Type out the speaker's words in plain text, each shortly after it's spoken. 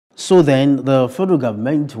So then, the federal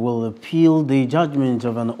government will appeal the judgment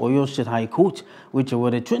of an Oyo State High Court, which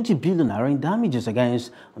awarded 20 billion naira in damages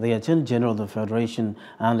against the Attorney General of the Federation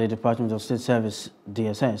and the Department of State Service,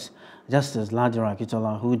 D.S.S. Justice Ladira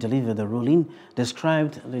Akitola, who delivered the ruling,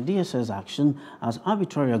 described the D.S.S action as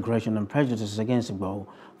arbitrary aggression and prejudice against Igboho.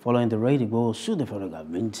 Following the raid, Igboho sued the federal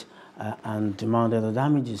government and demanded the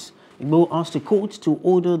damages. Igboho asked the court to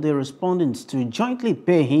order the respondents to jointly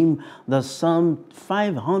pay him the sum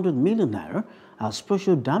 500 million naira as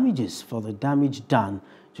special damages for the damage done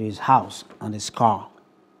to his house and his car.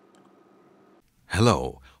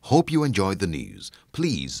 Hello, hope you enjoyed the news.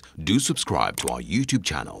 Please do subscribe to our YouTube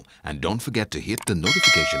channel and don't forget to hit the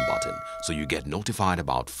notification button so you get notified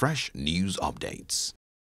about fresh news updates.